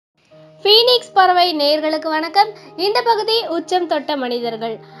Phoenix பறவை நேயர்களுக்கு வணக்கம். இந்த பகுதி உச்சம் தொட்ட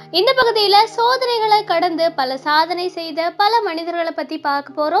மனிதர்கள். இந்த பகுதியில சோதனைகளை கடந்து பல சாதனை செய்த பல மனிதர்களை பத்தி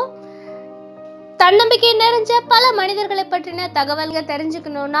பார்க்க போறோம். தன்னம்பிக்கை நிறைஞ்ச பல மனிதர்களை பற்றின தகவல்கள்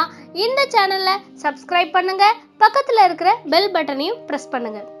தெரிஞ்சுக்கணும்னா இந்த சேனலை சப்ஸ்கிரைப் பண்ணுங்க, பக்கத்துல இருக்கிற பெல் பட்டனையும் பிரஸ்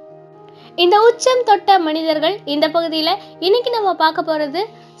பண்ணுங்க. இந்த உச்சம் தொட்ட மனிதர்கள் இந்த பகுதியில இன்னைக்கு நம்ம பார்க்க போறது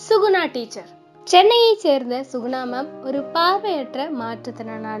சுகுணா டீச்சர். சென்னையை சேர்ந்த சுகுணா மேம் ஒரு பார்வையற்ற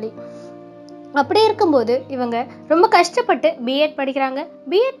மாற்றுத்திறனாளி. அப்படி இருக்கும்போது இவங்க ரொம்ப கஷ்டப்பட்டு பிஎட் படிக்கிறாங்க.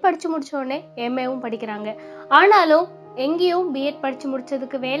 பிஎட் படிச்சு முடிச்ச உடனே எம்ஏவும் படிக்கிறாங்க. ஆனாலும் எங்கேயும் பிஎட் படிச்சு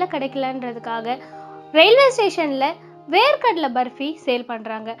முடிச்சதுக்கு வேலை கிடைக்கலன்றதுக்காக ரயில்வே ஸ்டேஷன்ல வேர்க்கடலை பர்ஃபி சேல்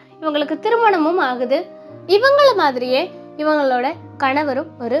பண்றாங்க. இவங்களுக்கு திருமணமும் ஆகுது. இவங்கள மாதிரியே இவங்களோட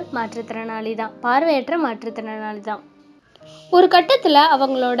கணவரும் ஒரு மாற்றுத்திறனாளி தான், பார்வையற்ற மாற்றுத்திறனாளி தான். ஒரு கட்டத்துல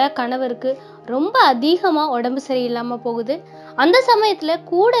அவங்களோட கணவருக்கு ரொம்ப அதிகமா உடம்பு சரியில்லாம போகுது. அந்த சமயத்துல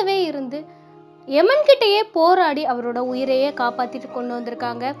கூடவே இருந்து யமன் கிட்டேயே போராடி அவரோட உயிரையே காப்பாத்திட்டு கொண்டு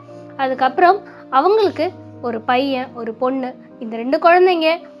வந்திருக்காங்க. அதுக்கப்புறம் அவங்களுக்கு ஒரு பையன் ஒரு பொண்ணு, இந்த 2 குழந்தைங்க.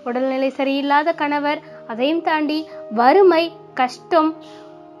 உடல்நிலை சரியில்லாத கணவர், அதையும் தாண்டி வறுமை, கஷ்டம்,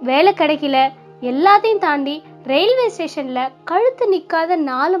 வேலை கிடைக்கல, எல்லாத்தையும் தாண்டி ரயில்வே ஸ்டேஷன்ல கழுத்து நிக்காத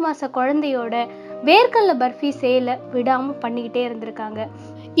 4 மாச குழந்தையோட வேர்க்கடலை பர்ஃபி சேலை விடாம பண்ணிக்கிட்டே இருந்திருக்காங்க.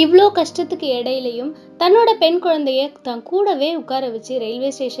 இவ்வளோ கஷ்டத்துக்கு இடையிலையும் தன்னோட பெண் குழந்தைய தான் கூடவே உட்கார வச்சு ரயில்வே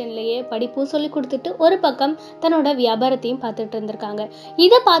ஸ்டேஷன்லயே படிப்பும் சொல்லி கொடுத்துட்டு ஒரு பக்கம் தன்னோட வியாபாரத்தையும் பார்த்துட்டு இருந்திருக்காங்க.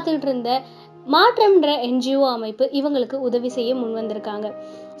 இதை பார்த்துட்டு இருந்த மாற்றம்ன்ற என்ஜிஓ அமைப்பு இவங்களுக்கு உதவி செய்ய முன் வந்திருக்காங்க.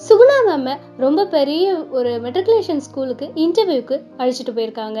 சுகுணா மேம ரொம்ப பெரிய ஒரு மெட்ரிகுலேஷன் ஸ்கூலுக்கு இன்டர்வியூக்கு அழைச்சிட்டு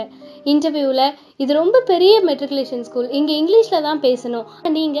போயிருக்காங்க. இன்டர்வியூல இது ரொம்ப பெரிய மெட்ரிகுலேஷன் ஸ்கூல், இங்க இங்கிலீஷ்ல தான் பேசணும்,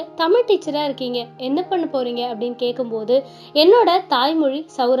 நீங்க தமிழ் டீச்சரா இருக்கீங்க, என்ன பண்ண போறீங்க அப்படின்னு கேட்கும்போது, என்னோட தாய்மொழி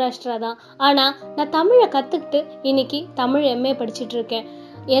சௌராஷ்டிரா தான், ஆனா நான் தமிழை கத்துக்கிட்டு இன்னைக்கு தமிழ் எம்ஏ படிச்சுட்டு இருக்கேன்,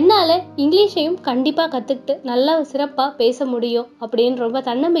 என்னால இங்கிலீஷையும் கண்டிப்பா கத்துக்கிட்டு நல்லா சிறப்பா பேச முடியும் அப்படின்னு ரொம்ப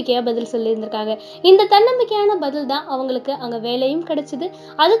தன்னம்பிக்கையா பதில் சொல்லியிருந்திருக்காங்க. இந்த தன்னம்பிக்கையான பதில் தான் அவங்களுக்கு அங்க வேலையும் கிடைச்சது.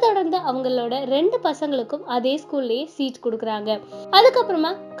 அது தொடர்ந்து அவங்களோட 2 பசங்களுக்கும் அதே ஸ்கூல்லயே சீட் கொடுக்குறாங்க.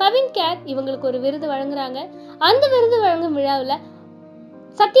 அதுக்கப்புறமா கவின் கேர் இவங்களுக்கு ஒரு விருது வழங்குறாங்க. அந்த விருது வழங்கும் விழாவில்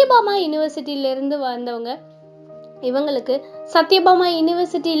சத்யபாமா யூனிவர்சிட்டியில இருந்து வந்தவங்க இவங்களுக்கு சத்யபாமா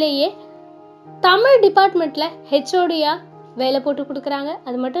யூனிவர்சிட்டியிலேயே தமிழ் டிபார்ட்மெண்ட்ல ஹெச்ஓடியா வேலை போட்டு கொடுக்குறாங்க.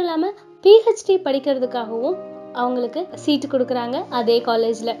 அது மட்டும் இல்லாமல் பிஹெச்டி படிக்கிறதுக்காகவும் அவங்களுக்கு சீட்டு கொடுக்குறாங்க அதே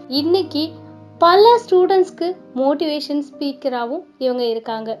காலேஜில். இன்னைக்கு பல ஸ்டூடெண்ட்ஸ்க்கு மோட்டிவேஷன் ஸ்பீக்கராகவும் இவங்க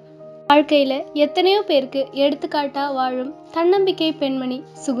இருக்காங்க. வாழ்க்கையில் எத்தனையோ பேருக்கு எடுத்துக்காட்டா வாழும் தன்னம்பிக்கை பெண்மணி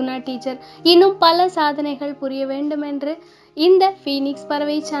சுகுணா டீச்சர். இன்னும் பல சாதனைகள் புரிய வேண்டும் என்று இந்த ஃபீனிக்ஸ்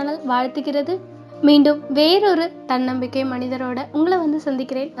பறவை சேனல் வாழ்த்துகிறது. மீண்டும் வேறொரு தன்னம்பிக்கை மனிதரோட உங்களை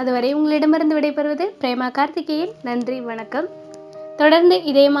சந்திக்கிறேன். அதுவரை உங்களிடமிருந்து விடைபெறுவது பிரேமா கார்த்திகேயன். நன்றி, வணக்கம். தொடர்ந்து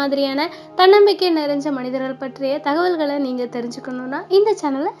இதே மாதிரியான தன்னம்பிக்கை நிறைஞ்ச மனிதர்கள் பற்றிய தகவல்களை நீங்க தெரிஞ்சுக்கணும்னா இந்த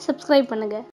சேனலை சப்ஸ்கிரைப் பண்ணுங்க.